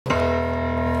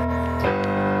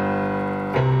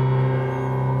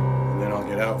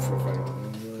for a fight.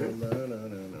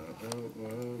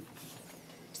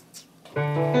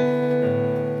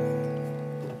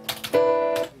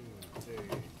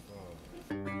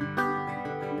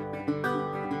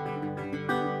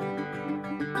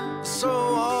 So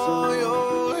all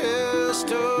your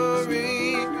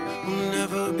history will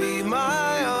never be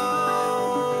my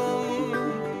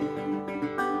own,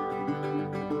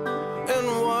 and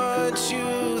what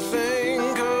you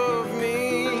think of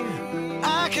me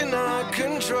I cannot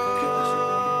control.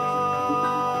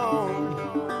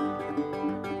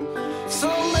 So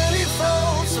many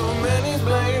faults, so many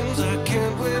blames I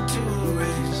can't wait to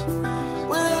erase.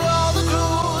 With all the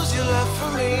clues you left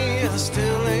for me, I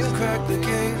still ain't cracked the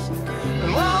case.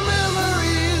 And while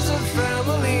memories of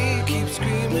family keep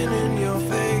screaming in your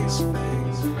face,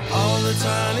 all the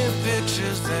tiny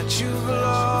pictures that you've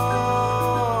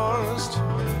lost,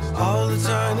 all the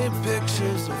tiny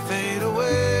pictures will fade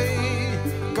away.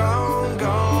 Gone,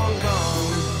 gone,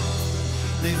 gone,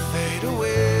 they fade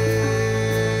away.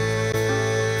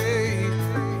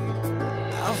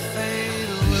 I'll fade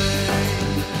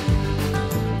away.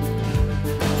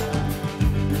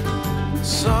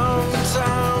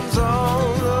 Sometimes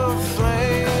all the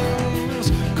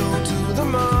flames go to the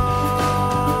moth.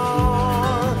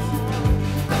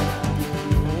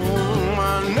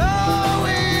 I know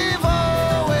we've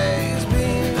always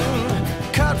been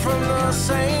cut from the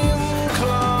same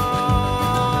cloth.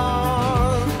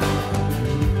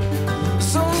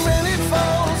 So many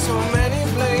faults, so many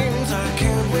blames I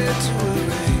can't wait to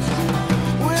erase.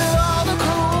 With all the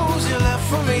clues you left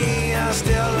for me, I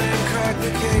still ain't cracked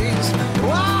the case.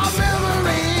 Why